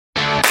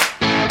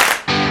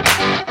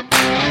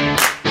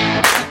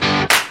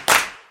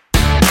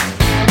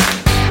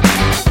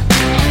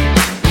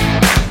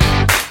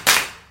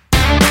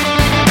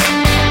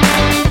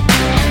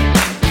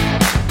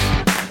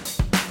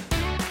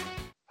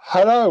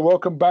Hello,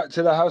 welcome back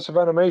to the House of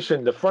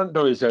Animation. The front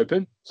door is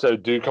open, so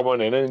do come on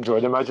in and enjoy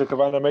the magic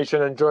of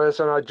animation and join us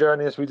on our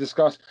journey as we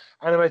discuss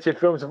animated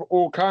films of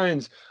all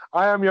kinds.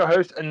 I am your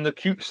host and the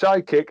cute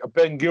sidekick,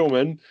 Ben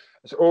Gilman.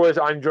 As always,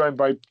 I'm joined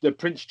by the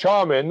Prince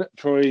Charming,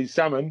 Troy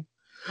Salmon.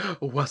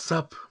 What's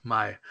up,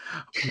 my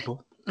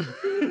people?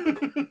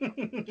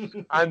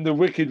 And the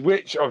Wicked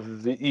Witch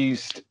of the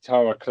East,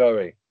 Tara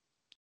Chloe.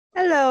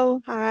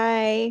 Hello.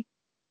 Hi.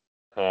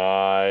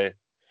 Hi.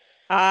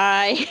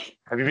 Hi.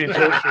 Have you been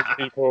torturing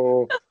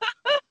people?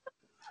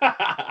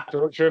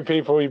 Torturing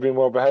people? You've been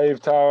well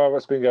behaved, Tara?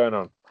 What's been going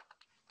on?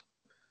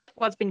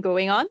 What's been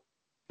going on?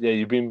 Yeah,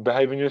 you've been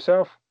behaving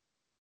yourself?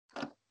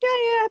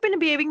 Yeah, I've been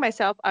behaving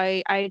myself.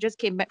 I just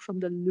came back from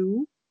the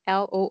loo.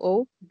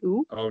 Loo.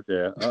 Loo. Oh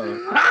dear.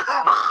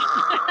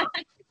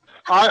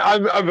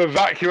 I'm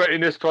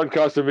evacuating this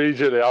podcast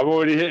immediately. I'm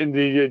already hitting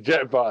the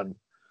jet button.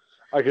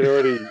 I can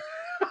already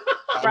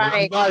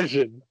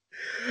imagine.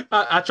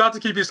 I tried to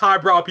keep his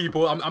highbrow,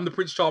 people. I'm the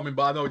Prince Charming,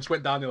 but I know it just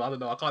went downhill. I don't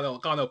know. I can't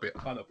help it.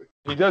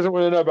 He doesn't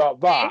want to know about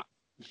that.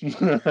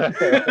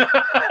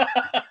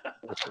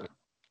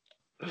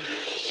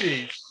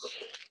 Jeez.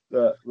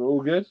 We're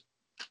all good?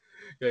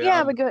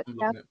 Yeah, we're good.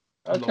 Yeah.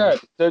 Okay.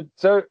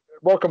 So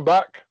welcome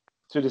back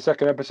to the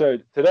second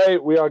episode. Today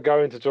we are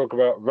going to talk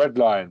about Red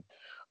Line,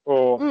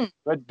 or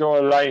Red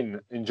Door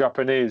Line in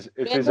Japanese.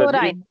 Red Door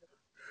Line.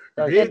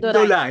 Red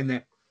Door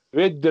Line.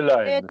 Red Door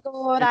Line. Red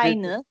Door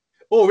Line.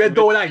 Oh, Red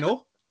Door Line,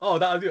 no? Oh,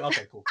 that'll do.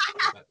 Okay, cool.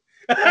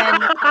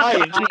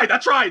 I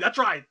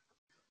tried.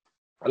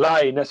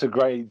 Line, that's a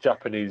great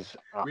Japanese.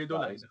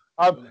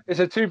 It's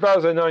a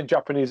 2009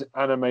 Japanese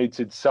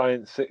animated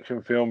science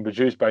fiction film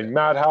produced by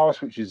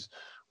Madhouse, which is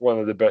one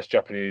of the best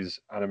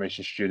Japanese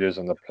animation studios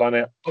on the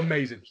planet.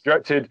 Amazing. It's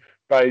directed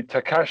by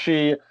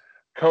Takashi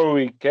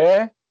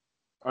Koike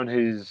on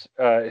it's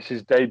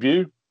his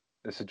debut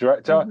as a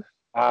director.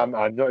 I'm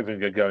not even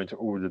going to go into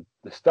all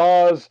the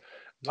stars.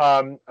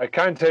 I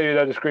can tell you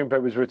that the screenplay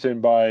was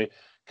written by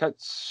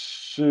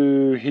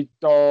Katsuhito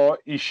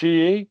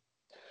Ishii,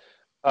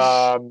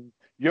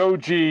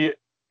 Yoji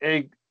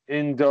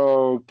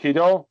Indo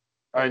Kido,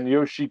 and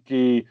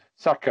Yoshiki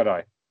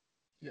Sakurai.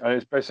 Yeah. And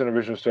it's based on an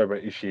original story by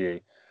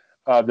Ishii.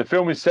 The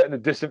film is set in a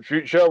distant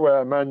future where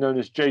a man known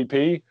as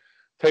JP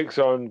takes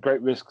on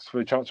great risks for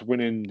the chance of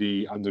winning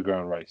the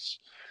underground race.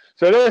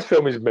 So this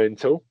film is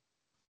mental.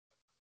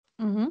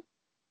 Mm-hmm.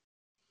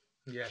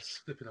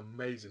 Yes, flipping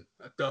amazing.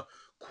 The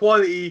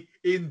quality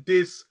in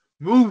this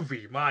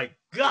movie, my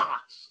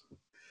gosh.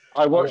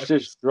 I watched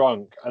this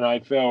drunk and I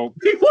felt...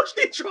 You watched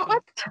it drunk?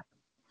 What?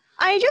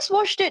 I just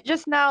watched it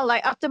just now,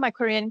 like after my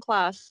Korean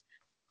class.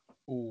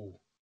 Oh,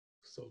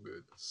 so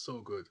good.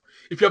 So good.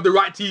 If you have the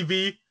right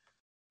TV,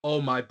 oh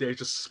my days,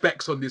 just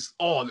specs on this.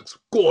 Oh, it looks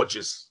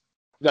gorgeous.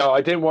 No,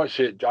 I didn't watch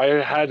it.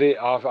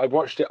 I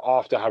watched it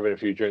after having a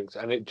few drinks,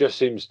 and it just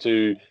seems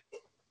to...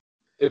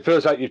 It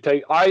feels like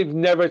I've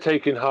never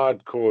taken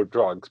hardcore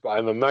drugs, but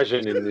I'm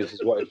imagining this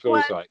is what it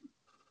feels like.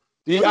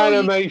 The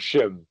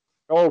animation.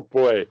 Oh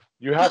boy,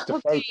 you have to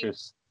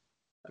focus.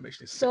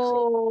 Animation is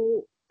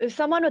so, if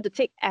someone were to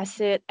take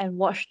acid and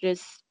watch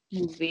this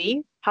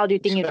movie, how do you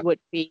think it would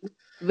be?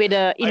 With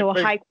a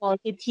high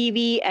quality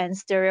TV and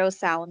stereo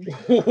sound.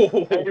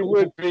 It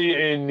would be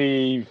in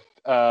the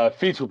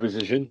fetal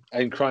position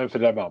and crying for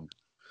their mum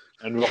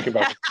and rocking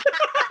back.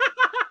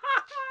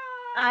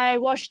 I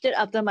watched it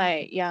after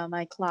my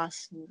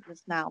class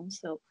just now.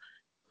 So.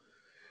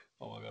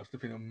 Oh my gosh,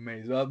 it's been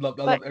amazing. I love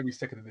every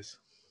second of this.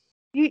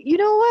 You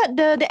know what?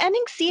 The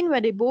ending scene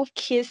where they both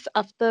kiss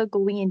after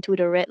going into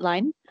the red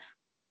line.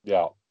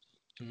 Yeah.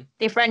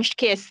 They French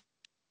kiss.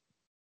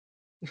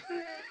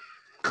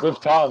 With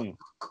tongue.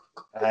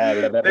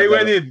 They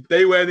went in.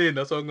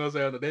 That's what I'm gonna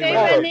say. They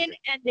went in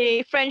and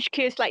they French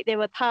kissed, like they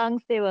were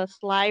tongues, they were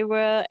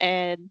saliva,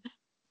 and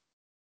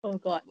oh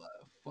god.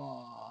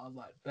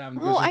 Damn,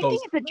 I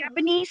think it's a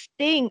Japanese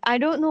thing. I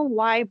don't know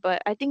why,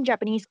 but I think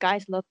Japanese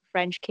guys love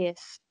French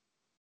kiss.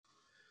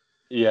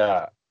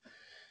 Yeah.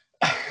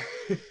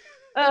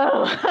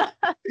 Oh.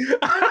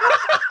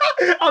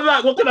 I'm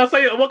like, what can I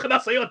say on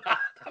that?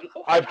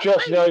 I've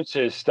just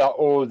noticed that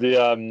all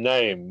the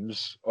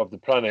names of the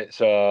planets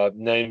are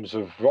names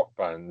of rock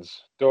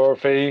bands.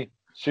 Dorothy,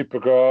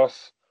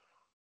 Supergrass.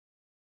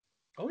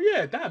 Oh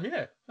yeah, damn,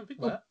 yeah. I think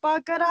about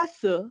that.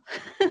 Bakarasu.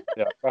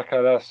 Yeah,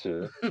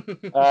 Bakarasu.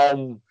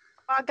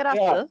 Bakarasu.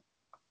 Yeah.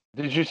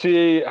 Did you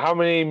see how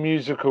many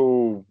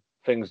musical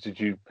things did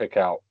you pick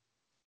out?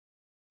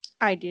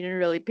 I didn't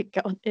really pick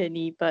out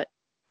any, but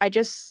I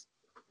just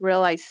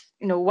realized,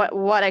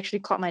 what actually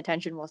caught my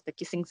attention was the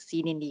kissing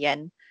scene in the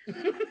end.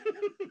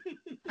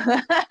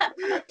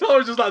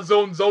 Tara's just like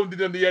zoned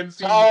in the end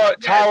scene.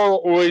 Tara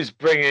always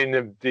bringing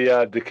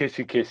the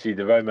kissy,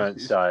 the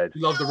romance side. She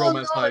loves the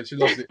romance side. She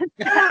loves it.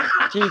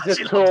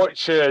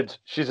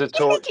 She's a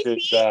tortured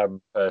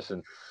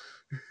person.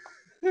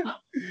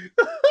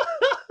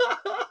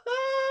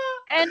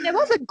 And there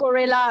was a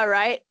gorilla,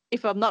 right?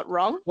 If I'm not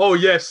wrong. Oh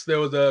yes, there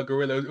was a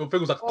gorilla. It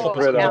was like a cop.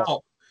 It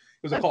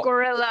was a cop.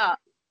 gorilla.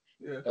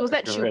 Yeah. Was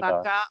that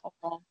Chewbacca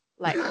or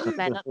like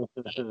Leonard.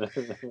 I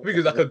think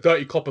it's like a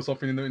dirty cop or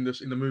something in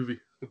the movie.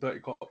 The dirty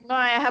cop. No,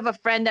 I have a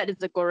friend that is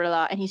a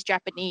gorilla and he's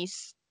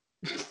Japanese.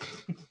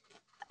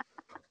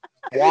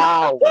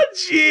 Wow.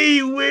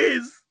 Gee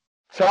whiz!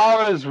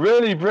 Tara's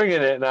really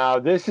bringing it now.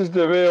 This is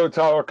the real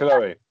Tara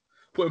Chloe.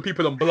 Putting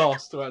people on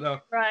blast right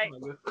now. Right.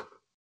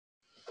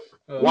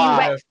 Wow.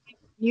 We went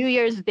New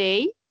Year's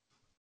Day.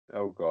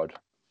 Oh God.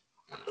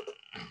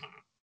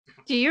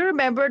 Do you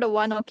remember the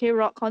One OK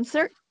Rock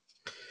concert?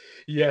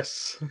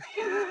 Yes.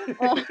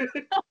 Oh.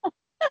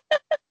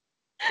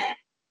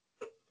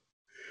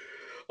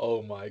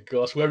 Oh my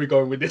gosh, where are we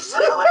going with this?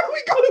 Where are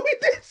we going with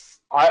this?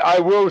 I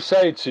will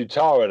say to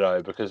Tara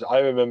though, because I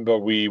remember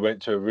we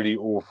went to a really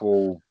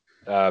awful.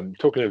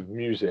 Talking of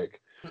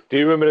music, do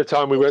you remember the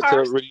time we went to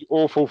a really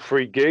awful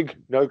free gig?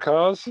 No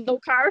cars. No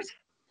cars.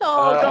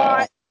 Oh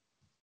God.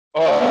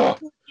 Oh.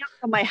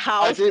 From my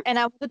house, and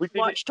I wanted to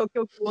watch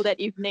Tokyo Ghoul that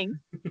evening.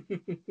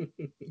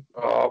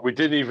 Oh, we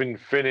didn't even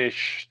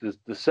finish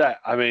the set.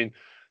 I mean,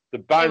 the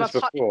bands It was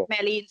before. hot and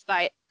smelly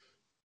inside.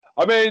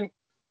 I mean,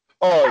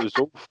 oh, it was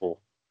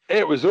awful.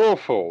 It was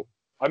awful.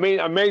 I mean,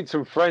 I made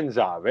some friends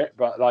out of it,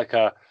 but like,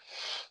 I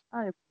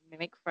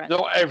make friends.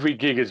 not every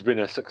gig has been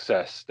a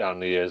success down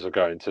the years of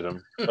going to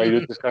them. So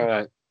you're just kind of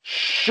like,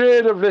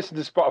 should have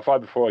listened to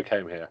Spotify before I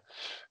came here.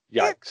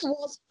 Yikes. It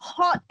was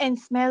hot and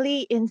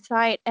smelly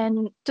inside,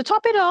 and to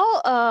top it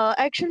all,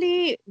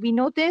 actually, we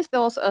noticed there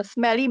was a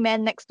smelly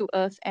man next to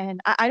us, and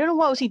I don't know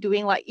what was he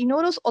doing. Like, you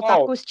know those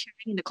otakus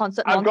cheering in the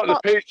concert. I've got the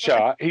non-stop?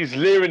 picture. He's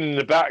leering in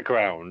the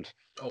background.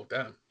 Oh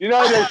damn. You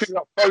know those things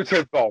like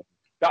photo bomb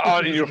that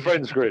aren't in your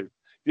friends group.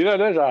 You know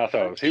those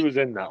assholes. He was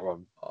in that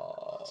one.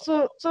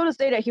 So to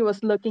say that he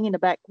was lurking in the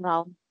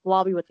background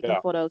while we were taking Yeah.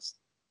 photos.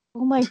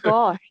 Oh my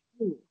gosh.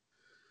 Ew.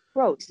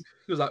 Gross.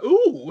 He was like,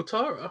 ooh,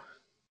 Tara.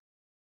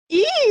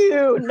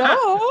 Ew,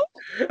 no.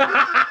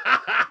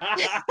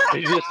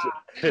 He just,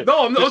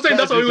 No, I'm just saying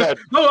that's what he was. said,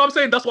 No, I'm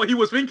saying that's what he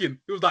was thinking.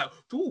 He was like,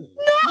 ooh, who's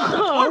that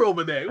Tara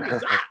over there? Who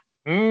was that?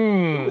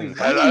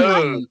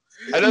 hello.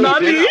 Hello,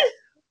 Nani? Gina.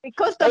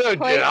 Because the Hello,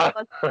 place Gina.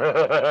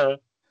 was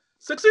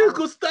Sexy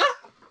Gusta?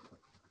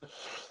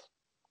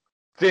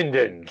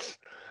 Din-dins.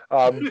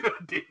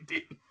 Din,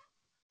 din.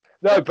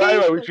 No, Okay, but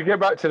anyway, we so- should get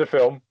back to the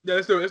film. Yeah,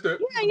 let's do it. Let's do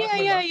it.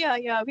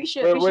 Yeah. We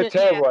should. We're yeah.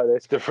 terrible at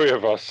this, the three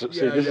of us. See,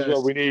 Yeah, this is yes.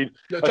 what we need.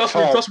 No, A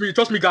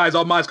trust me, guys.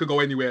 Our minds could go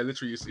anywhere.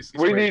 Literally, it's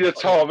We great. need a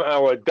Tom,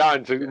 our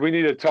Dan. Yeah. We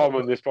need a Tom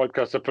on this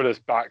podcast to put us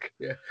back.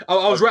 Yeah, I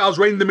was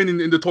rating them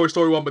in the Toy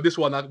Story one, but this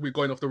one we're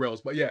going off the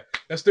rails. But yeah,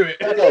 let's do it.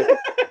 Okay.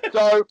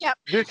 So Yep.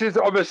 this is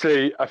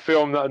obviously a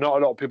film that not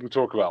a lot of people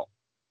talk about.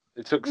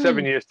 It took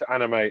 7 years to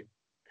animate.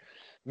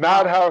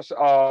 Madhouse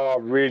are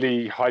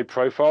really high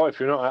profile. If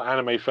you're not an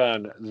anime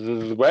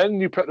fan,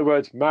 when you put the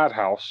words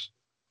Madhouse,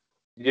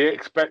 you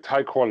expect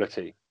high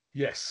quality.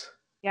 Yes.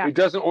 Yeah. It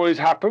doesn't always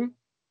happen,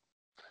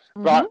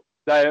 but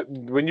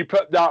when you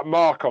put that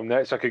mark on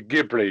there, it's like a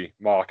Ghibli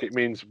mark. It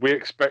means we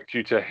expect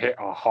you to hit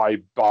a high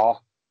bar.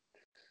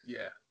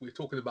 Yeah, we're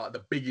talking about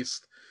the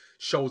biggest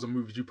shows and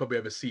movies you've probably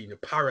ever seen.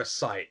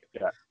 Parasite,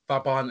 Yeah.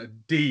 Vampire Hunter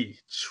D,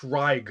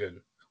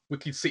 Trigun,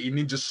 Wicked City,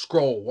 Ninja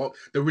Scroll,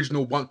 the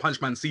original One Punch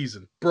Man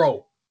season.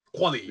 Bro,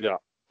 quality. Yeah.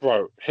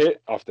 Bro,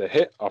 hit after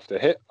hit after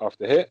hit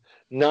after hit.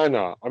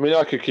 No. I mean,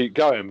 I could keep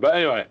going, but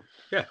anyway.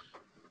 Yeah.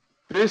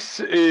 This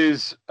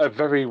is a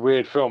very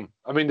weird film.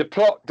 I mean, the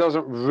plot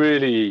doesn't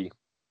really.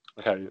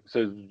 Okay,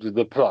 so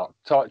the plot.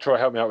 Troy,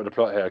 help me out with the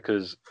plot here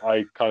because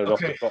I kind of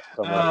lost the plot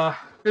somewhere.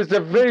 Because the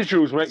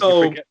visuals make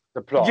you forget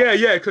the plot.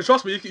 Yeah, because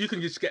trust me, you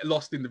can just get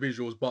lost in the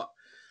visuals. But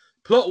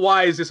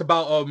plot-wise, it's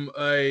about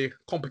a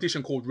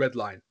competition called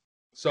Redline.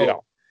 So Yeah.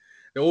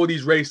 there are all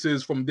these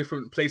racers from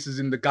different places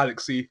in the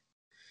galaxy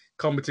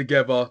coming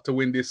together to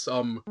win this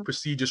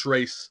prestigious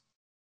race.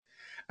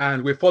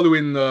 And we're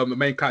following a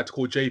main character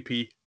called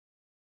JP.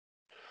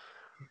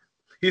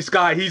 This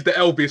guy, he's the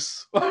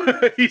Elvis.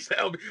 He's the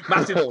Elvis.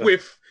 Massive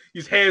quiff.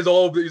 His hair's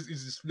all,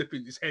 he's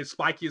flipping. His hair's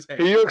spiky as hair.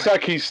 He looks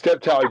like he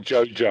stepped out of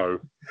JoJo.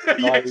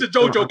 Yeah, it's a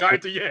JoJo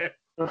character, yeah.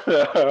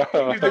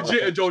 He's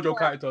legit a JoJo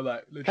character,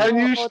 like. Legit. Can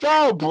you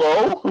style,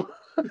 bro?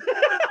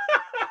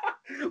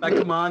 Like,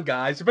 come on,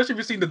 guys. Especially if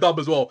you've seen the dub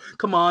as well.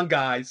 Come on,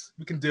 guys.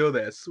 We can do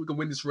this. We can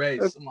win this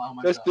race. Oh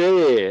my Let's God.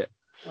 do it.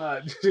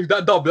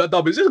 That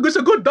dub is it's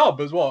a good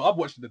dub as well. I've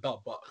watched the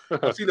dub, but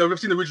I've seen the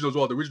original as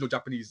well. The original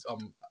Japanese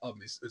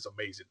is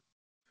amazing.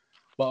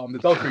 But the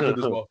dub's pretty good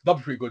as well. The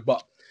dub's pretty good.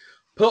 But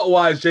plot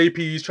wise, JP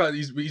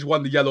he's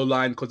won the yellow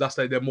line because that's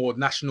like their more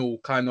national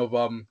kind of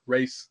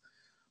race.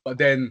 But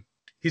then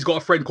he's got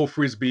a friend called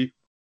Frisbee,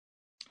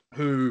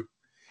 who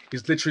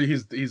is literally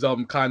his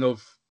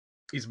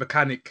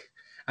mechanic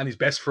and his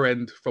best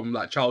friend from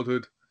like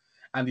childhood,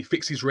 and he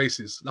fixes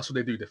races. That's what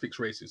they do. They fix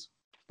races.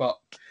 But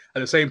at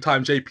the same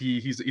time, JP,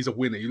 he's a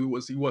winner. He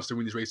wants to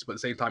win his race, but at the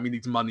same time, he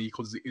needs money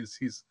because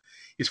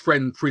his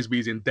friend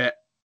Frisbee's in debt,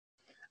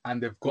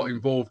 and they've got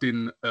involved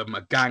in a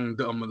gang,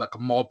 like a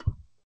mob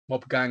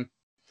gang.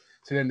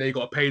 So then they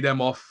got to pay them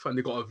off, and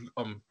they got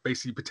to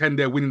basically pretend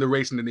they're winning the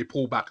race, and then they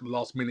pull back at the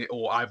last minute,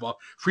 or either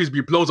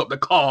Frisbee blows up the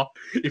car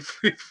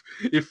if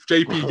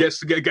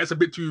JP gets a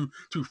bit too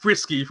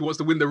frisky. If he wants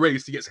to win the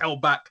race, he gets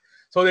held back.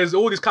 So there's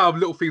all these kind of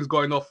little things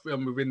going off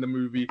within the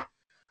movie.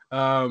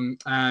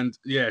 And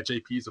yeah,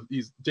 JP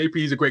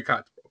is a great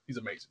character, bro. He's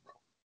amazing, bro.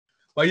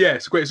 But yeah,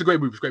 it's a great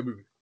movie. It's a great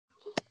movie.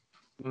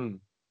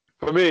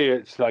 For me,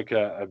 it's like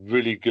a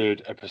really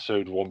good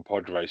episode 1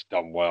 pod race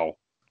done well.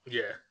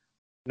 Yeah.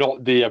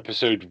 Not the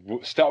episode.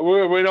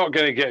 We're not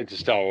going to get into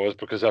Star Wars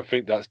because I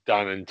think that's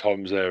Dan and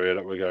Tom's area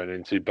that we're going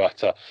into.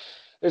 But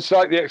it's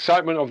like the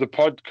excitement of the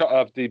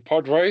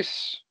pod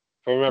race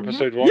from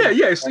episode 1.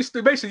 Yeah. It's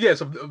basically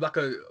it's like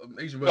a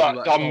Asian version.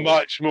 But done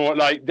much more.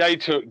 Like they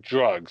took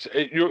drugs.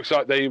 It looks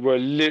like they were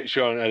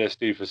literally on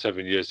LSD for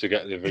 7 years to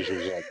get the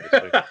visuals on this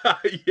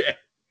thing. Yeah.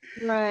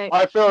 Right.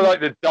 I feel like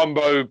the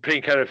Dumbo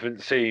pink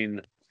elephant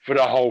scene for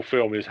the whole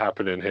film is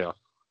happening here.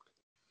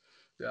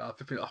 Yeah, I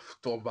think I've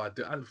thought about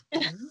it. I'm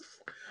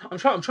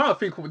trying to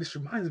think what this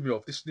reminds me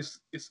of. This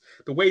is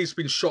the way it's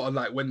been shot, and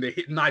like when they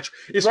hit nitro.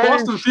 It's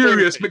Fast and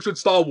Furious mixed with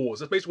Star Wars.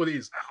 That's basically what it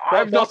is.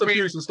 Fast and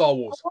Furious and Star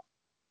Wars.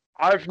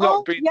 I've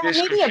not been this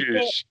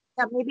confused.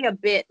 Maybe a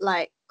bit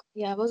like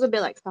it was a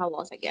bit like Star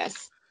Wars, I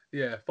guess.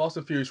 Yeah, Fast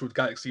and Furious with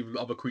Galaxy with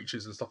other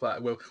creatures and stuff like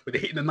that. Where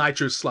they're hitting the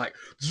nitrous, like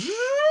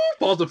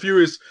Fast and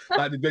Furious,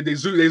 like they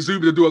zoom,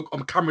 they do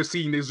a camera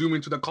scene, they zoom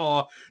into the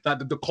car,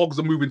 that the cogs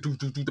are moving,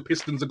 the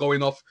pistons are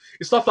going off.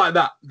 It's stuff like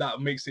that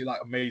that makes it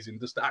like amazing.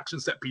 Just the action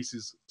set piece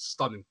is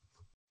stunning.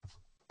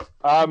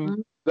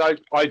 Like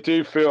I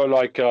do feel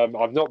like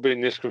I've not been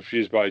this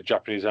confused by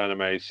Japanese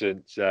anime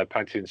since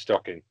Panty and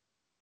Stocking.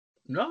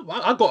 No,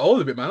 I got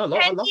all of it, man. I love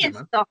it,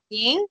 man.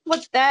 Stocking?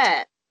 What's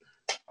that?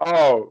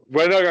 Oh,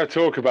 we're not going to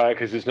talk about it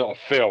because it's not a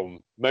film.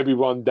 Maybe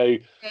one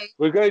day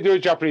we're going to do a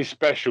Japanese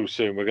special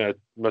soon. I'm going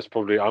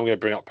to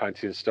bring up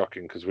Panty and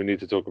Stocking because we need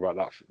to talk about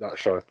that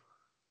show.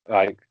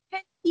 Like,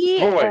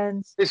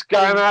 it's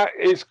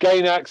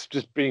Gainax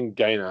just being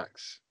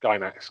Gainax.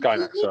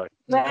 Sorry.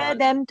 Wear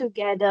them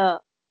together,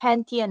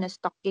 Panty and a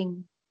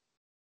stocking.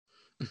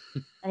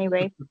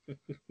 Anyway,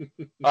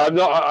 I'm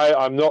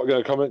not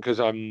going to comment because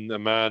I'm a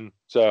man,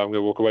 so I'm going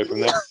to walk away from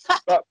that.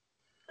 But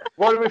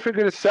what do we think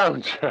of the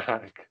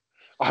soundtrack?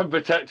 I'm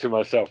protecting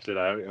myself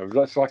today.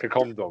 That's like a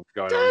condom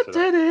going on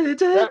today.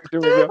 That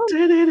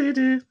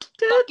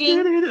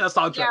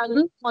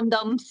soundtrack.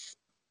 Condoms.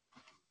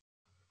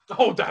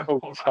 Oh damn!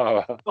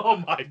 Oh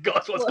my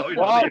gosh! What's going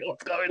on?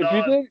 What's going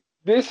on?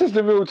 This is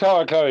the real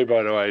Tara Chloe,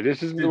 by the way.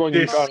 This isn't the one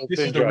you found. This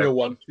is the real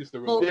one.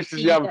 This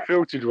is the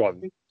unfiltered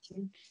one.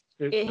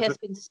 It has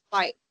been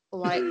spiked,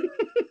 like.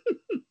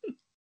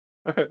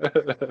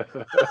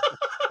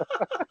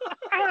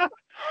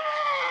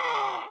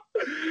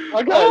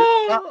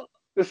 Okay,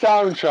 the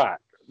soundtrack.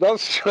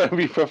 That's trying to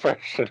be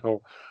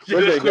professional. Yeah,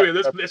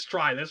 let's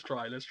try. The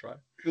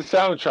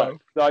soundtrack.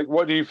 Like,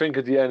 what do you think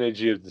of the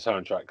energy of the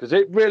soundtrack? Because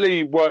it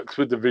really works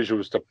with the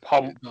visuals to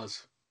pump. It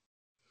does.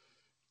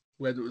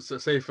 Whether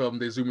say if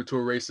they zoom into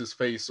a racer's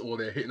face or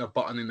they're hitting a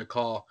button in the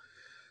car,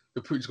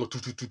 the preachers go.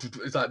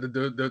 It's like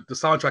the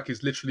soundtrack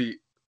is literally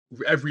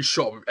every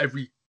shot,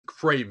 every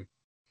frame.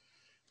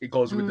 It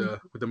goes with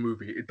the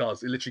movie. It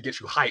does. It literally gets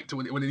you hyped.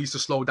 When it needs to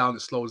slow down,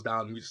 it slows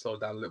down. Music slows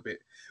down a little bit. It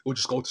will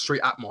just go to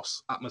straight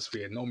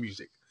atmosphere, no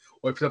music.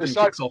 Or if something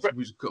kicks off, the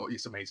music,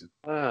 it's amazing.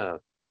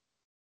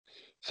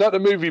 It's like the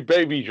movie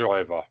Baby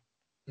Driver.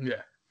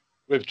 Yeah.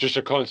 With just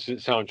a constant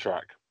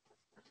soundtrack.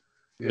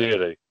 Yeah.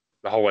 Nearly.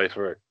 The whole way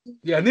through.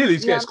 Yeah, nearly.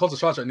 It's constant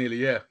soundtrack, nearly.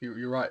 Yeah,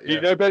 you're right. Yeah.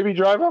 You know Baby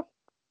Driver?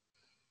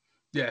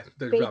 Yeah.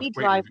 Baby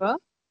Driver?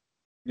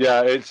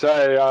 Yeah, it's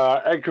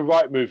a Edgar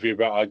Wright movie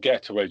about a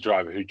getaway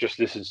driver who just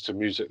listens to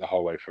music the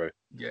whole way through.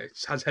 Yeah, it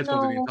has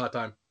headphones the entire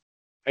time.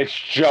 It's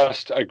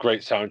just a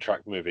great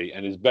soundtrack movie,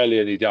 and there's barely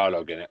any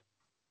dialogue in it.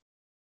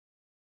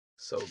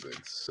 So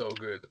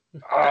good.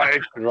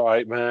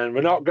 Right, man.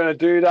 We're not going to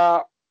do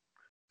that.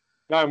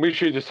 Man, we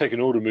should have just taken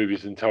all the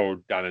movies and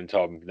told Dan and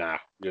Tom, nah,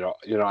 you're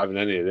not having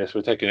any of this.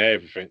 We're taking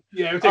everything.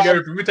 Yeah, we're taking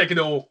everything. We're taking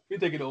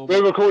it all.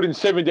 We're recording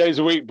 7 days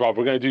a week, bro.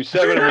 We're going to do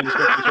 7.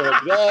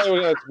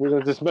 We're going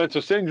to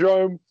dismantle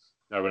Syndrome.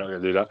 No, we're not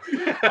going to do that.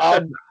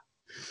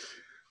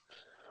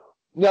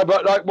 No,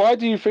 but like, why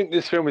do you think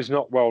this film is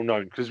not well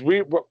known? Because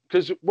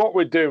what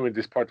we're doing with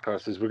this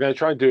podcast is we're going to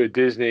try and do a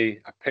Disney,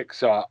 a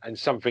Pixar, and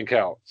something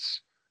else,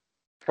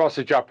 plus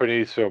a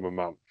Japanese film a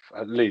month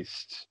at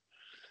least.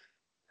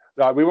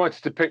 Like, we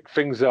wanted to pick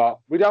things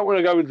up. We don't want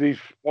to go with these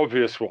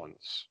obvious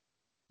ones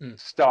to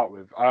start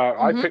with.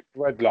 I picked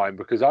Redline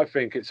because I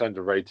think it's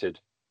underrated.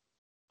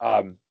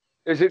 Has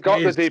it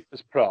got the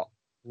deepest plot?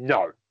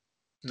 No.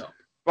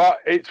 But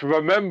it's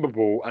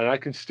rememberable, and I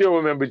can still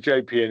remember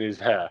JP and his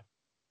hair.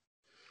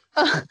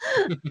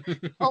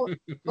 Oh,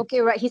 okay,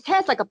 right. His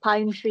hair's like a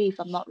pine tree, if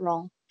I'm not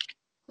wrong.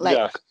 Like,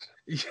 yeah.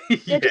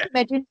 Just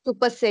imagine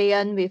Super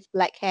Saiyan with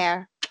black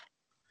hair.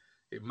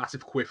 A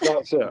massive quiff.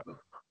 That's it.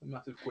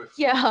 Massive quiff.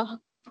 Yeah.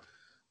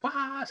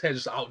 Wow, his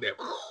hair's just out there.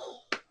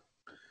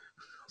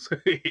 So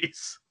it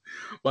is.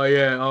 But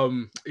yeah,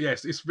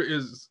 yes,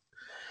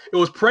 it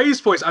was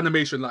praised for its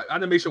animation. Like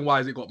animation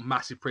wise, it got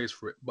massive praise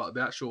for it, but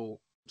the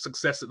actual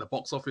success at the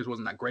box office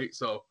wasn't that great.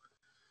 So,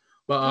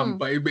 but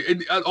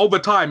over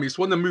time, it's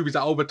one of the movies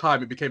that over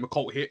time it became a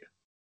cult hit.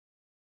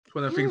 It's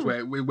one of the things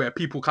where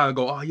people kind of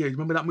go, oh yeah,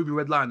 remember that movie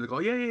Red Line? They go,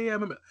 yeah, I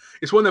remember.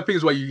 It's one of the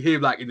things where you hear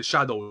like in the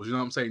shadows. You know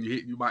what I'm saying?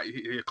 You might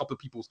hear a couple of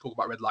people talk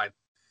about Red Line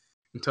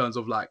in terms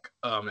of like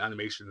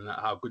animation and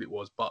how good it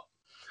was. But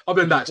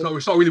other than that,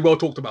 it's not really well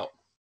talked about.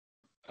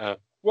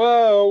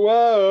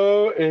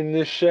 Whoa, in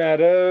the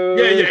shadows.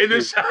 Yeah, in the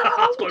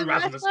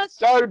shadows.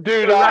 Don't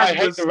do that. I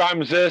hate the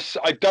Ramses.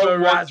 I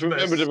don't want to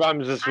remember the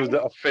Ramses was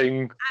a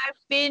thing. I've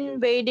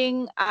been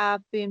waiting.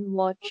 I've been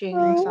watching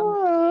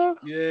some.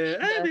 Yeah,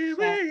 I've been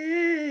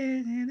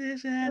waiting in the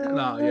shadows.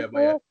 No, yeah, but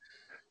yeah.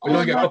 We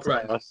don't get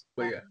copyright.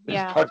 But yeah.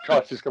 This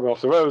podcast is coming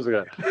off the rails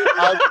again.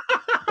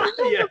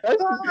 Yeah.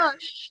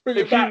 Bring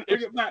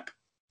it back.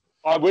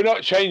 We're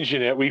not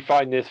changing it. We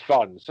find this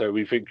fun, so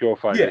we think you'll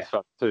find this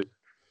fun too.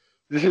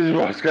 This is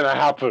what's going to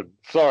happen.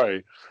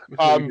 Sorry.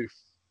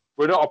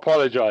 We're not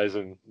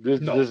apologizing.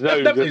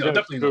 Definitely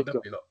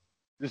not.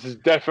 This is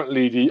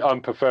definitely the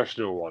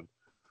unprofessional one.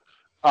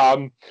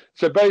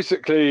 So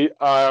basically,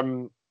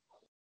 when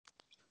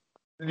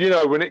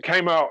it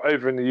came out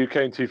over in the UK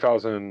in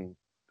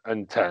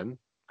 2010,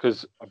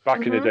 because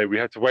back in the day we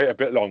had to wait a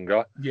bit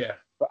longer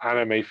for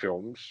anime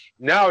films.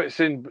 Now it's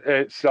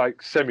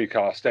like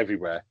semi-cast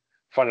everywhere.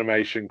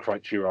 Funimation,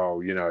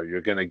 Crunchyroll,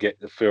 you're going to get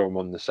the film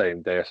on the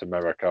same day as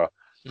America.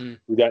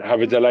 We don't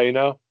have a delay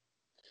now.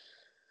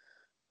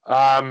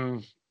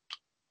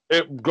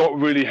 It got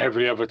really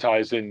heavily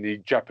advertised in the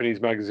Japanese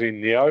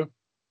magazine Neo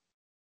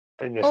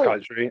in this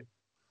country.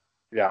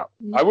 Yeah.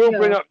 Neo. I will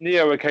bring up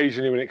Neo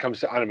occasionally when it comes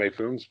to anime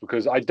films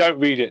because I don't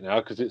read it now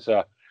because it's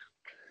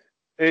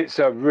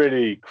a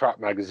really crap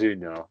magazine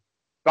now.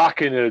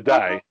 Back in the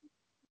day,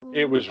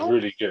 it was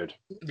really good.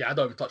 Yeah, I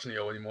don't even touch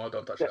Neo anymore. I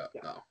don't touch that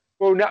now.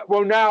 Well,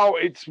 now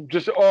it's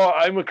just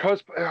I'm a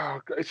cosplayer. Oh,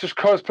 it's just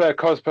cosplayer.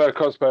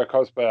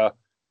 Cosplay.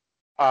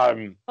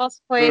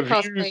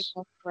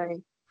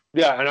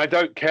 Yeah, and I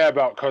don't care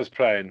about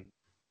cosplaying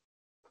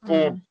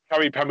or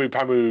Kari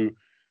Pamu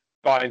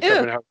buying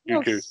stuff in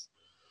Harajuku.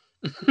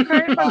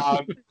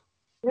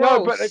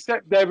 No, but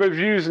their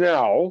reviews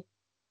now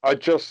are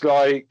just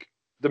like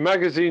the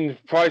magazine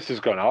price has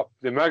gone up.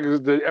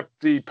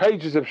 The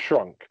pages have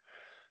shrunk.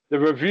 The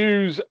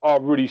reviews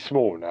are really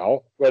small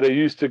now, where they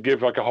used to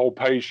give like a whole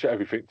page to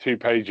everything, 2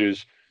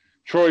 pages.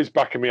 Troy's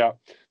backing me up.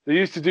 They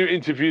used to do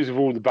interviews with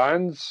all the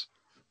bands.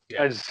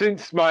 Yeah. And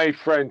since my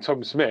friend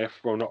Tom Smith,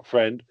 well, not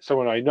friend,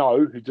 someone I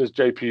know who does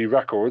JPE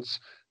Records,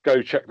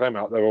 go check them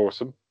out. They're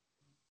awesome.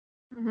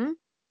 Mm-hmm.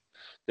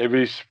 They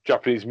release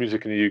Japanese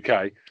music in the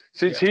UK.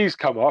 Since he's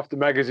come off, the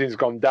magazine's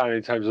gone down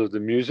in terms of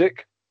the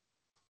music.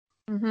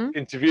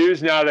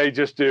 Interviews. Now they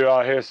just do,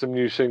 here's some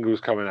new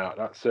singles coming out.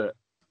 That's it.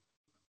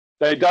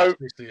 They don't.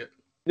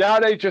 Now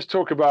they just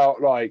talk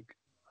about like,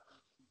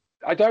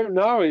 I don't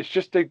know. It's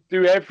just they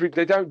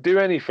don't do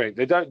anything.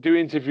 They don't do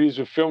interviews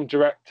with film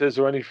directors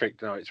or anything.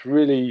 No, it's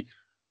really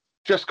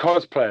just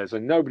cosplayers,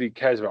 and nobody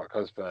cares about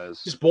cosplayers.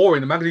 It's just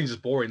boring. The magazine's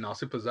just boring now.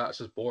 Simple as that. It's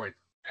just boring.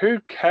 Who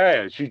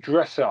cares? You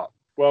dress up.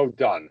 Well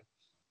done.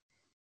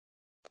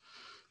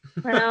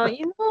 Well,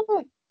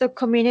 the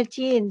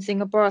community in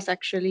Singapore is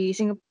actually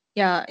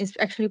it's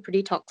actually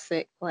pretty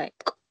toxic. Like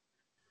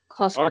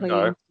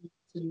cosplay.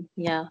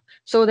 Yeah,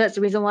 so that's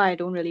the reason why I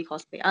don't really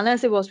cosplay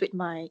unless it was with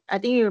I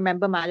think you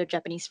remember my other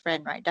Japanese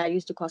friend, right, that I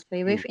used to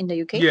cosplay with in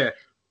the UK.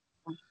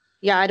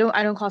 I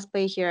don't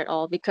cosplay here at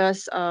all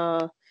because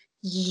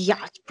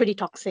it's pretty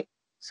toxic.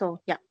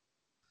 So yeah,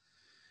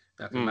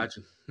 I can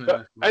imagine.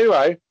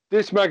 Anyway,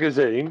 this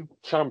magazine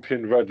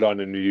championed Red Line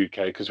in the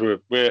UK because we're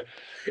I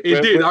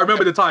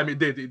remember the time it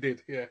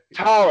did. Yeah.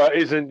 Tara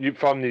isn't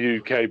from the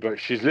UK, but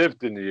she's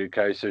lived in the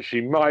UK, so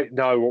she might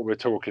know what we're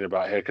talking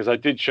about here. Because I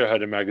did show her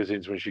the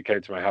magazines when she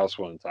came to my house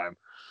one time.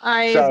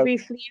 I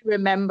briefly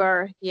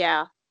remember.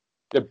 Yeah.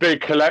 The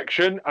big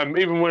collection, and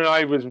even when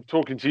I was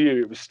talking to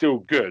you, it was still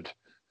good.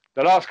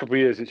 The last couple of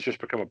years, it's just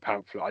become a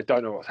pamphlet. I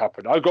don't know what's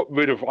happened. I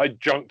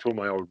junked all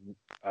my old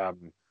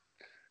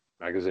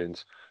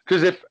magazines.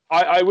 Because if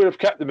I would have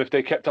kept them if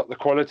they kept up the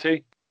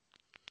quality.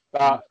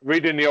 But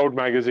reading the old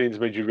magazines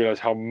made you realise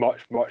how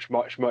much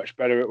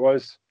better it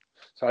was.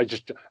 So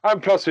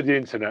and plus with the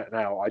internet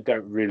now, I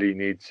don't really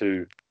need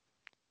to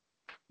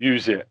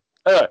use it.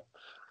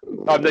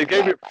 They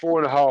gave it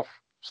 4.5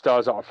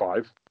 stars out of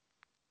 5.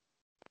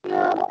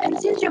 And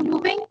since you're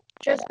moving,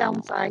 just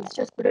downsize.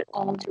 Just put it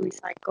on to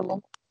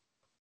recycle.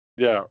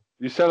 Yeah.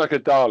 You sound like a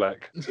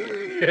Dalek.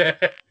 Yeah.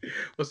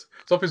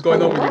 Something's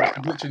going on with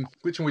you.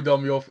 Glitching with your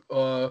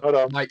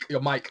mic.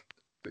 Your mic.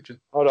 Glitching.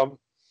 Hold on.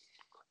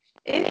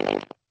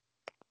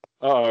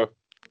 Uh-oh.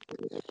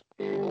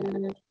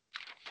 You've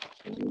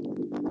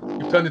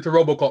turned into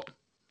Robocop.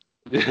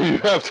 You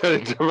have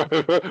turned into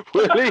Robocop.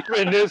 We're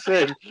leaving this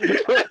in.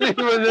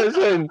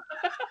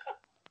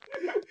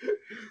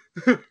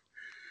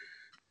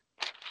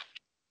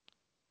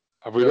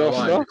 Have we lost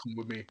her? Come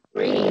with me.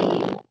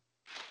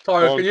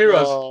 Tara, can you hear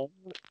us?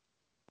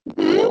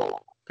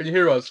 Can you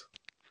hear us?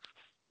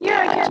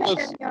 Yeah, I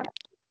can.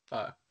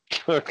 Alright.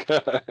 Okay.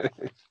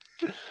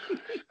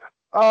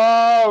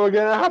 Oh, we're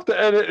gonna have to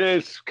edit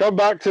this. Come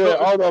back to it.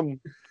 Hold on.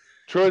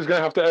 Troy's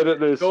gonna have to edit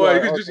this. Don't worry,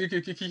 Right, you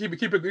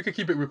can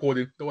keep it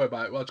recording. Don't worry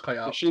about it. I'll just cut it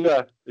Is out. she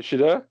there? Is she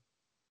there?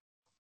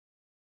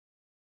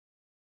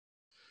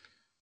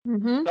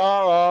 Mm-hmm.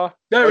 Sarah.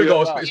 There we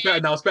go. you're It's better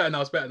now. It's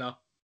better now.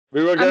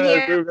 We were I'm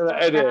gonna here.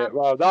 edit it.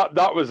 Wow,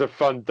 that was a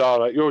fun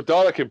Dalek. Your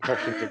Dalek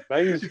impression's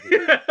amazing.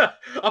 I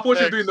thought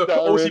she was doing the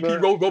OCP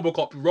Exterminator.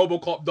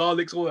 Robocop,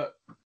 Daleks, all that.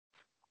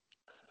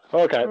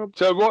 Okay,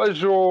 so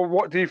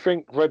what do you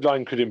think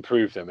Redline could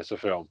improve them as a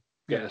film?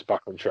 Get us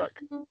back on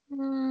track.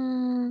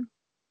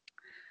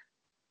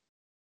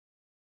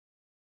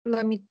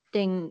 Let me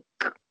think.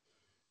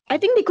 I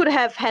think they could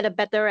have had a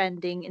better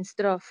ending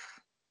instead of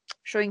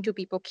showing two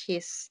people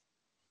kiss.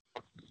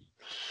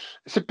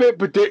 It's a bit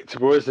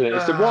predictable, isn't it?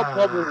 It's the one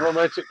problem with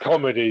romantic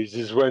comedies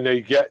is when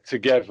they get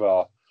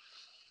together.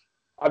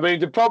 I mean,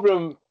 the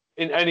problem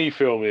in any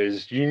film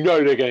is they're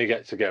going to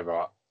get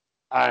together.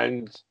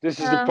 And this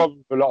is the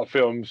problem with a lot of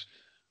films,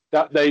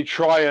 that they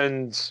try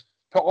and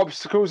put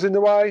obstacles in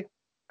the way,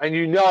 and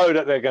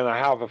that they're going to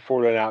have a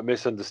falling out,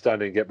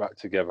 misunderstanding, get back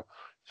together.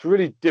 It's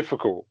really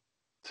difficult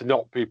to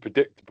not be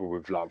predictable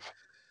with love.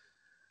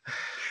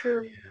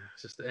 True. Yeah,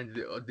 it's just the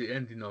ending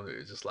of it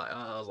is just like,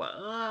 I was like,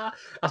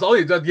 that's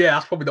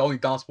probably the only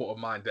down spot of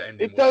mine. The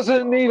ending. It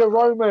doesn't need a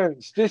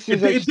romance. It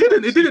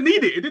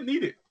didn't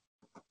need it.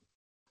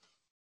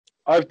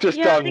 I've just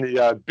done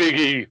the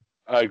Biggie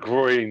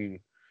groin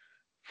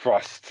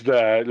thrust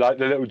there, like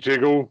the little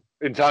jiggle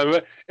in time of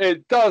it.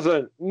 It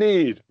doesn't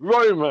need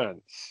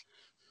romance.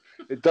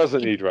 It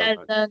doesn't need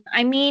romance.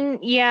 I mean,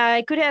 yeah,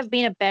 it could have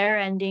been a better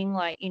ending,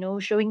 like,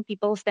 showing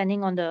people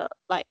standing on the,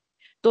 like,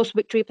 those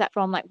victory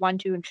platform, like 1,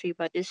 2, and 3,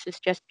 but this is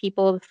just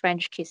people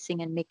French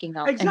kissing and making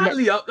out.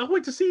 Exactly. I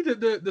want to see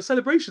the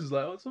celebrations,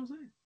 like, that's what I'm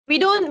saying. We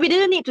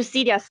didn't need to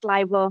see their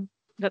saliva.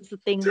 That's the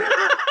thing.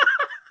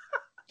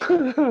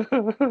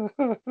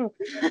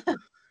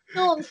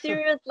 No, I'm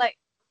serious. Like,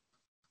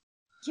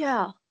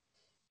 yeah.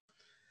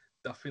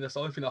 I think that's the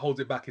only thing that holds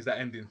it back is that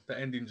ending. The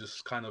ending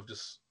just kind of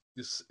just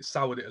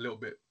soured it a little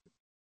bit.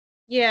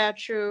 Yeah,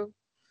 true.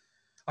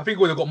 I think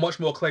we would have got much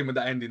more acclaim with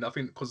that ending. I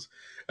think because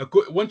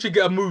once you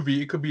get a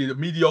movie, it could be a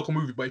mediocre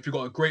movie, but if you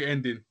got a great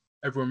ending,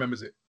 everyone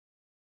remembers it.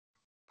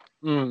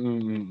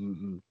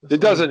 It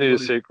doesn't need a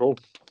sequel.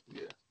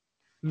 Yeah.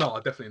 No,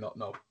 definitely not.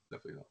 No,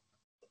 definitely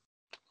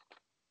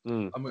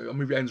not. A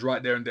movie ends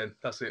right there and then.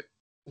 That's it.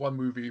 One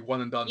movie,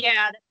 one and done.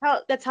 Yeah,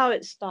 that's how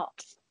it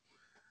stops.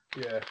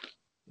 Yeah,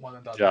 one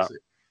and done. Yeah. That's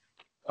it.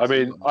 I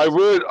mean, I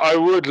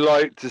would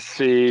like to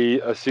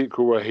see a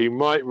sequel where he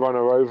might run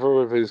her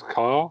over with his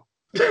car.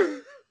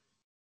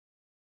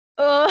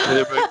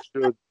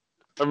 And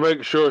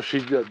make sure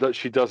that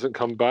she doesn't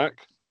come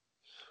back.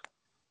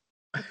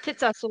 The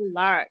tits are so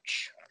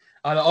large.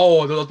 I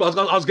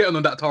was getting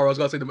on that, Tara. I was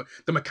gonna say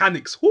the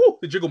mechanics. Whoo,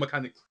 the jiggle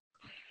mechanics.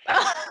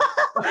 Yeah,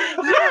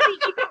 they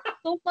jiggle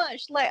so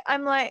much. Like,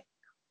 I'm like,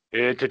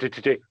 I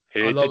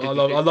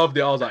loved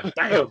it. I was like,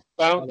 damn,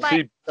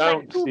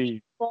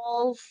 bouncy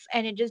balls,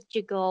 and it just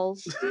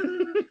jiggles.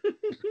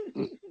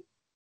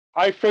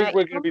 I think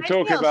we're going to be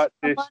talking about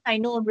this. I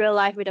know in real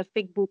life with a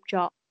fake boob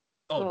job.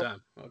 Oh,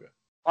 damn. Okay.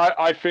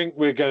 I think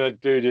we're going to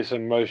do this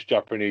in most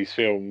Japanese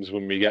films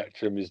when we get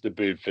to them, is the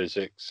boob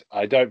physics.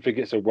 I don't think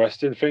it's a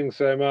Western thing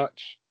so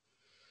much.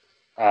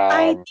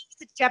 I think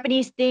it's a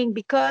Japanese thing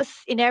because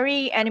in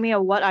every anime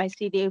or what I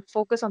see, they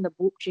focus on the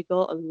boob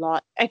jiggle a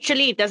lot.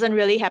 Actually, it doesn't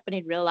really happen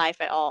in real life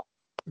at all.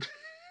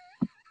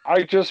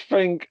 I just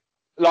think,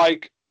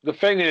 like, the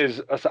thing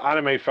is, as an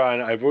anime fan,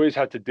 I've always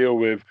had to deal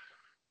with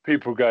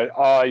people going,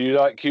 "Oh, you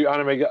like cute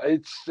anime?"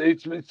 It's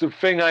the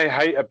thing I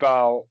hate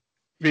about.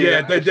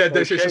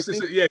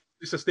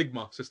 It's a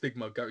stigma. It's a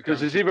stigma.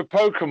 Because it's either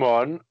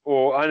Pokemon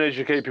or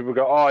uneducated people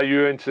go, "Oh,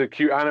 you into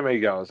cute anime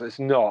girls?" It's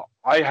not.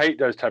 I hate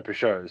those type of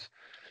shows.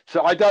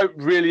 So I don't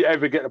really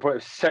ever get the point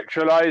of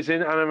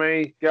sexualizing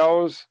anime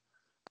girls.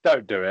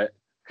 Don't do it,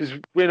 because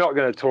we're not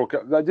going to talk.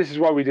 This is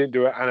why we didn't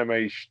do an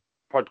anime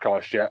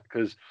podcast yet,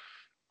 because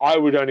I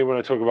would only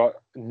want to talk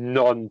about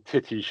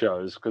non-titty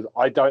shows, because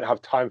I don't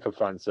have time for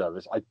fan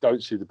service. I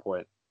don't see the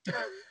point.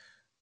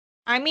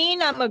 I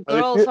mean, I'm a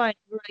girl, so I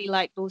don't really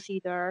like those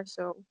either.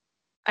 So,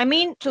 I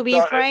mean, to be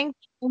frank,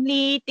 the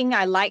only thing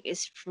I like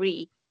is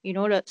Free. You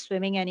know, the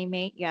swimming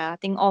anime? Yeah, I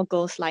think all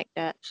girls like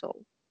that.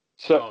 So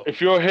if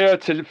you're here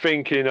to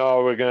thinking,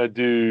 "Oh, we're going to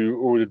do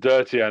all the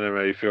dirty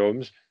anime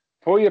films,"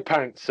 pull your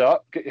pants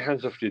up, get your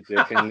hands off your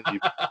dick, and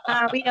leave.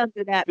 We don't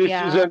do that. This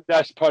isn't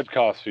that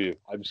podcast for you.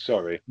 I'm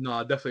sorry.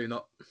 No, definitely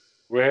not.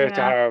 We're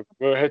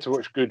here to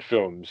watch good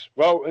films.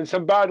 Well, and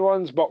some bad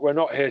ones, but we're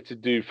not here to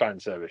do fan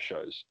service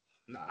shows.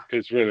 Nah.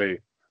 Because really,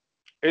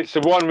 it's the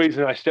one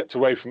reason I stepped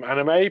away from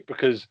anime,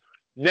 because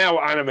now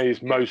anime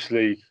is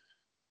mostly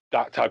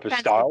that type of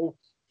style.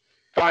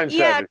 Fan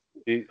service,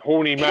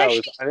 horny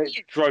males, and it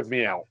drove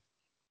me out.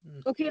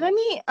 Okay, let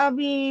me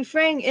be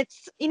frank.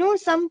 It's,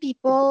 some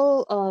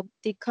people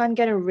they can't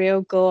get a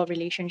real girl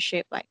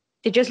relationship. Like,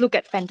 They just look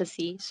at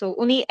fantasy. So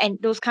only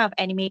those kind of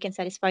anime can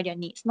satisfy their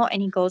needs. Not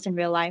any girls in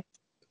real life.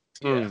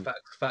 Yeah,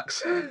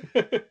 facts.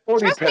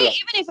 Trust me,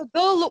 even if a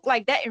girl look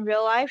like that in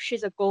real life,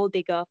 she's a gold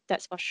digger.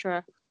 That's for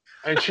sure.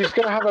 And she's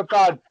gonna have a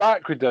bad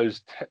back with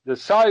those the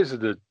size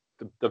of the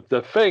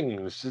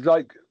things. It's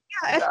like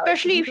Yeah,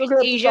 especially if she's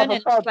Asian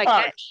and looks like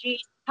that,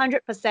 she's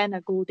 100%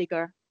 a gold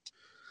digger.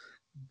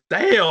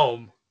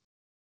 Damn.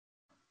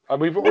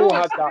 And we've all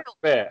had that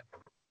bit.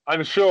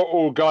 I'm sure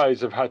all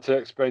guys have had to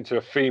explain to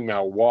a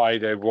female why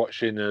they're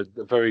watching a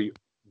very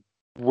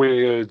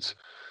weird.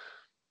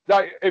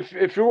 Like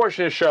if you're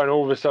watching a show and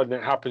all of a sudden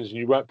it happens and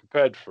you weren't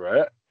prepared for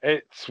it,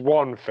 it's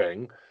one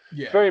thing.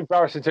 Yeah. It's very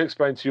embarrassing to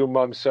explain to your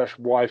mum /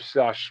 wife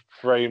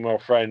 / female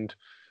friend,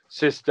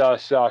 sister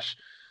 /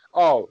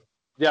 oh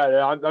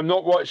yeah, I'm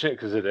not watching it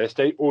because of this.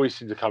 They always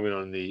seem to come in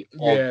on the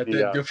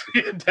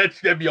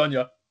they'll be on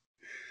you.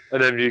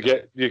 And then you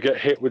get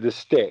hit with a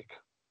stick,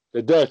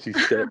 the dirty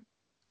stick.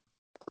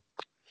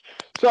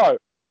 So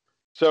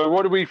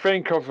what do we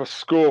think of a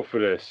score for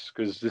this?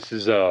 Because this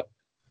is a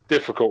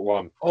difficult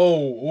one.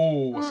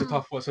 It's a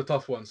tough one.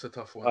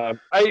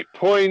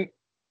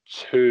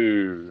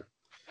 8.2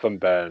 from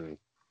Ben.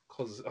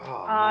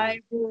 I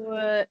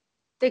would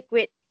stick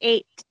with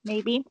 8,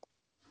 maybe.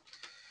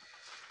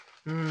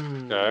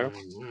 No,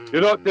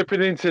 you're not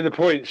dipping into the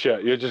points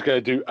yet. You're just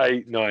going to do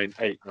 8, 9,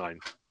 8, 9.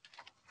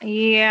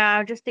 Yeah,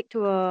 I'll just stick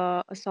to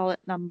a solid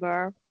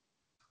number.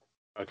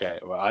 Okay,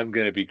 well, I'm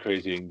going to be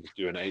crazy and just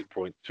do an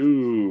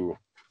 8.2.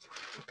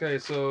 Okay,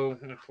 so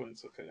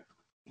points. Okay,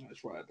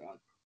 let's write it down.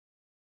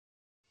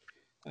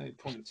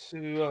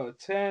 8.2 out of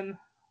 10.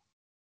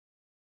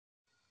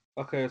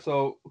 Okay,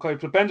 so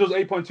Benjo's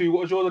 8.2.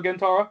 What was yours again,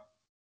 Tara?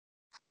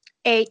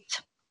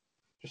 8.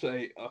 Just an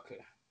 8. Okay.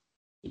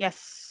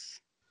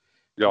 Yes.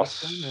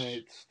 Yes.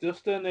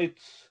 Just an 8.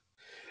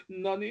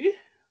 Nani?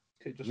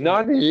 Okay, just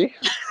Nani?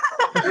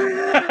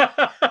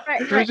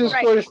 Right.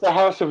 It's the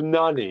house of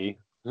Nani.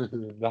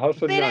 The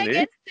house of Nani.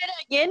 Say that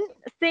again.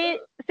 Say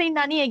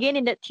Nani again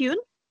in that tune.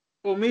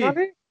 Oh, me?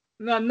 Nani?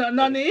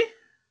 Nani?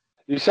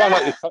 You sound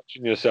like you're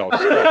touching yourself.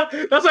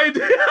 That's how you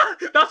do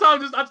it. That's how I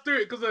just do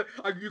it, because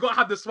you got to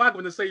have the swag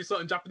when they say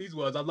certain Japanese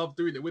words. I love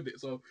doing it with it.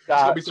 So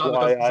that's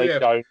why I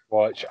don't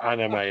watch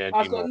anime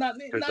anymore.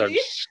 Because I'm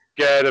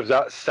scared of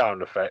that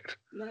sound effect.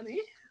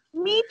 Nani?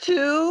 Me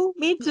too.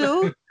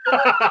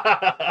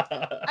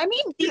 I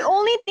mean, the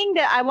only thing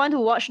that I want to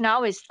watch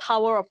now is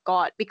Tower of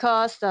God,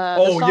 because the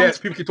song yes,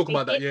 people can talk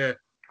about that.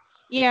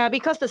 Yeah,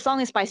 because the song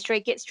is by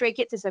Stray Kids. Stray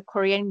Kids is a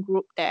Korean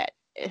group that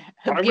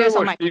I'm going to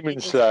watch Demon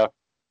Slayer.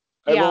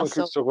 Everyone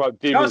can talk about Demon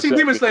Slayer. I haven't seen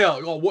Demon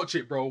Slayer. Oh, watch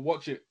it, bro.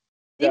 Watch it.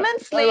 Demon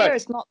Slayer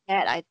is not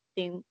bad, I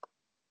think.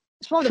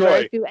 It's one of the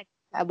very few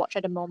I watch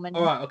at the moment.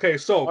 All right, okay,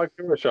 so I'll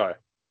give it a try.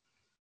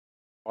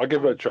 I'll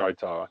give it a try,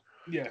 Tara.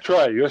 Yeah.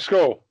 Try your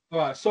score. All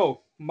right,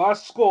 so my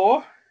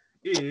score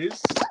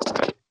is.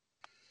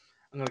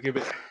 I'm gonna give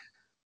it.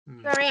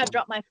 Sorry, I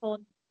dropped my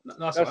phone.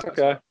 That's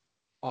okay.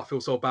 I feel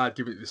so bad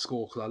giving it the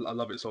score because I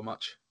love it so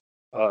much.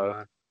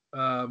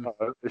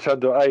 It's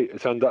under 8.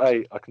 It's under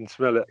 8. I can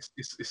smell it.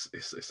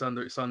 It's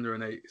under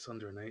an 8. It's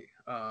under an 8.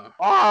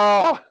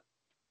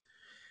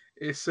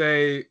 It's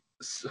a. Damn it!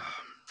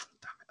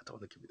 I don't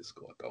want to give it a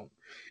score. I don't.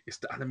 It's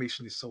the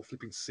animation is so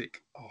flipping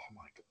sick. Oh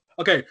my god.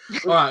 Okay,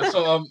 all right.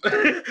 So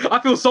I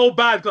feel so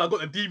bad because I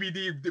got the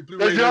DVD, the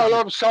Blu-ray. There's not a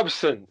lot of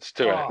substance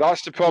to it.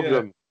 That's the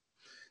problem.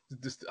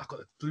 Yeah. I got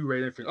the Blu-ray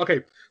and everything.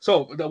 Okay,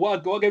 so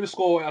what I gave the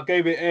score, I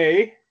gave it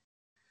a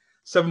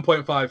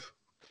 7.5.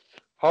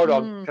 Hold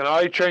on, can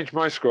I change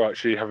my score?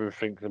 Actually, having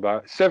thinking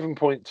about it?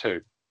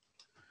 7.2.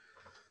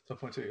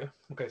 7.2, yeah.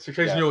 Okay, so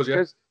changing yours,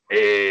 yeah.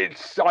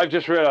 I've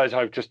just realised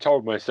I've just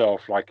told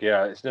myself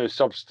it's no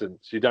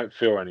substance. You don't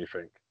feel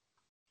anything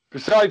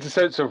besides the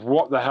sense of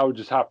what the hell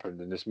just happened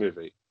in this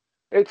movie.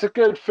 It's a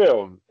good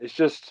film. It's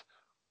just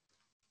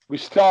we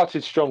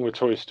started strong with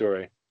Toy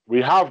Story.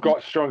 We have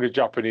got stronger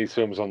Japanese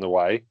films on the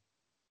way.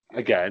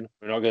 Again,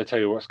 we're not going to tell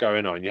you what's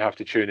going on. You have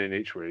to tune in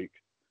each week.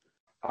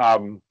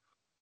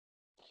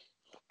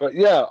 But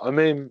yeah, I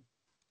mean,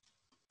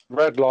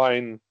 Red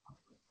Line,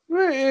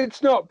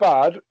 it's not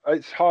bad.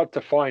 It's hard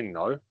to find,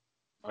 though.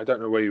 I don't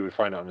know where you would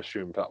find it on a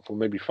streaming platform.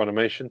 Maybe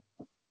Funimation?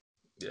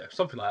 Yeah,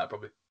 something like that,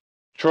 probably.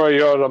 Troy,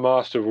 you're the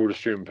master of all the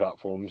streaming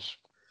platforms.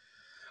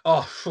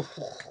 Oh,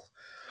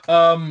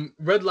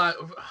 Red Line.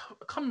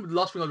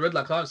 Last thing on Red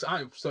Line, because I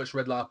haven't searched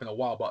Red Line up in a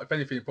while, but if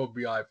anything,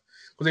 probably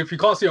because if you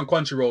can't see it on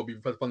Crunchyroll, it'll be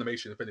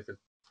Funimation, if anything.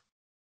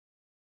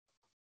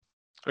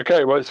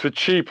 Okay, well, it's for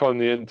cheap on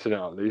the internet,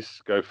 at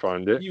least. Go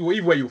find it.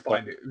 Either way, you'll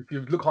find it. If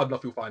you look hard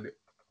enough, you'll find it.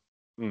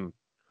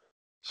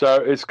 So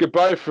it's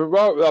goodbye for.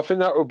 Well, I think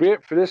that will be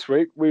it for this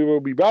week. We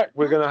will be back.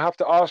 We're going to have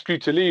to ask you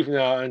to leave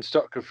now and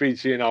stop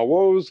graffiti in our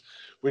walls.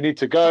 We need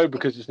to go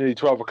because it's nearly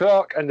 12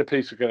 o'clock and the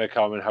police are going to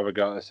come and have a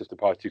go at us if the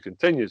party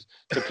continues.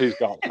 So please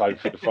go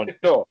outside for the front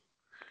door.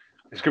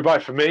 It's goodbye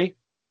for me.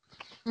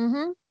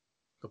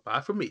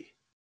 Goodbye for me.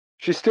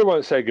 She still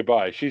won't say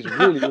goodbye. She's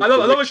really. I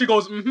love when she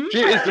goes.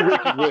 She is the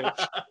wicked witch.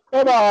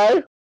 Bye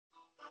bye.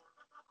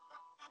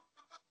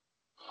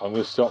 I'm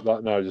going to stop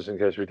that now just in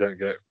case we don't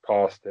get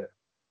past it.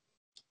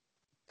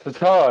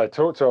 Tara,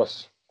 talk to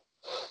us.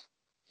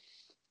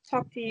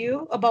 Talk to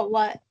you about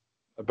what?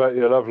 About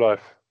your love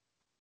life.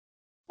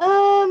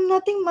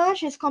 Nothing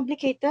much. It's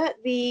complicated.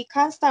 We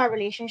can't start a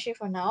relationship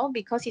for now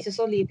because he's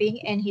also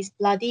leaving and he's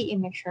bloody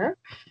immature.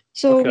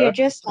 So we are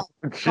just like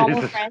normal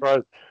Jesus friends.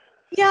 Christ.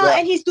 Yeah,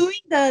 and he's doing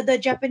the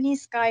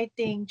Japanese guy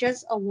thing,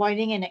 just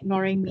avoiding and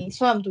ignoring me.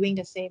 So I'm doing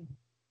the same.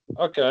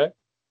 Okay.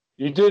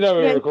 You do know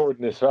we're Yeah.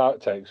 recording this for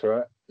outtakes,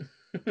 right?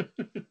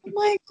 Oh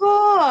my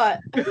god!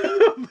 I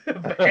think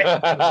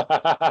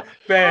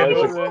Fair.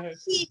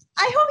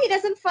 I hope he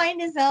doesn't find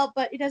this out,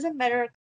 but it doesn't matter